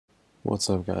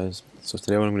What's up, guys? So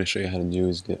today what I'm going to show you how to do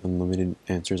is get unlimited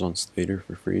answers on Slader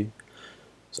for free.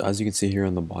 So as you can see here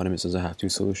on the bottom, it says I have 2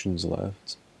 solutions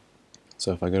left.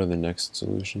 So if I go to the next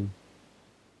solution,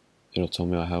 it'll tell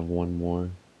me I have 1 more.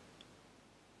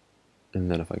 And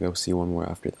then if I go see 1 more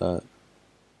after that,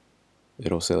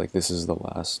 it'll say like this is the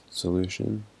last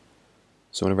solution.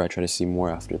 So whenever I try to see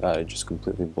more after that, it just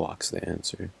completely blocks the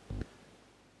answer.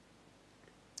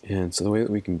 And so the way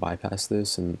that we can bypass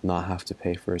this and not have to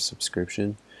pay for a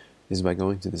subscription is by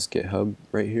going to this GitHub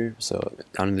right here. So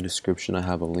down in the description I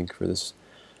have a link for this.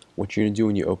 What you're going to do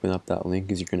when you open up that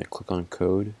link is you're going to click on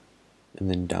code and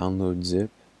then download zip.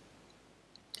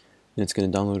 And it's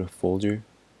going to download a folder,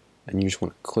 and you just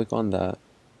want to click on that,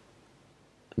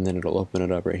 and then it'll open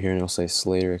it up right here and it'll say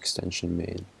Slader extension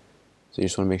main. So you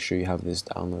just want to make sure you have this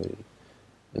downloaded.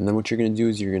 And then what you're going to do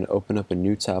is you're going to open up a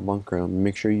new tab on Chrome.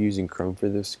 Make sure you're using Chrome for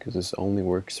this because this only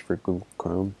works for Google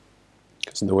Chrome.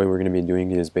 Because the way we're going to be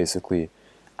doing it is basically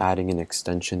adding an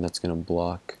extension that's going to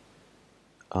block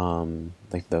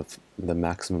like the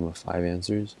maximum of 5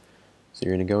 answers. So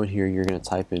you're going to go in here, you're going to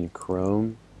type in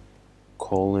Chrome ://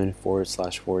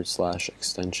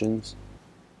 extensions.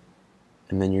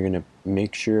 And then you're going to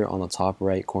make sure on the top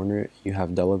right corner you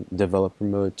have developer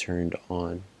mode turned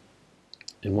on.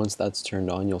 And once that's turned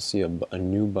on, you'll see a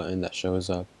new button that shows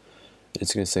up.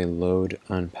 It's going to say load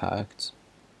unpacked. So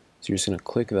you're just going to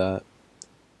click that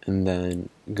and then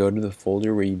go to the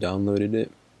folder where you downloaded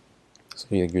it. So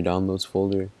you have your downloads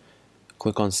folder,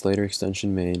 click on Slader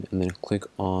extension main, and then click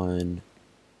on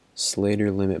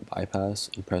Slader limit bypass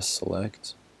and press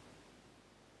select.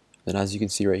 Then as you can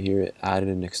see right here, it added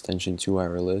an extension to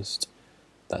our list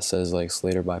that says like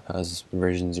Slader bypass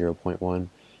version 0.1.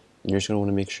 And you're just going to want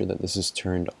to make sure that this is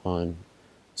turned on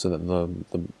so that the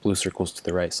blue circle's to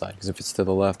the right side. Because if it's to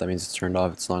the left, that means it's turned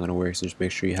off. It's not going to work. So just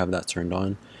make sure you have that turned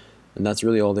on. And that's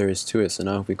really all there is to it. So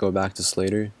now if we go back to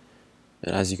Slader,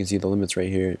 and as you can see, the limit's right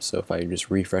here. So if I just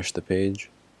refresh the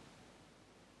page,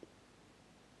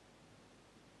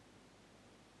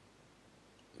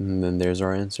 and then there's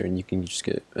our answer. And you can just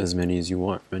get as many as you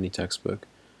want from any textbook.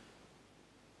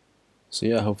 So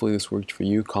yeah, hopefully this worked for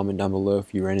you. Comment down below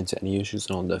if you ran into any issues,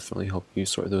 and I'll definitely help you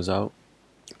sort those out.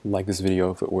 Like this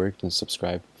video if it worked, and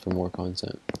subscribe for more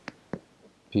content.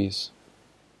 Peace.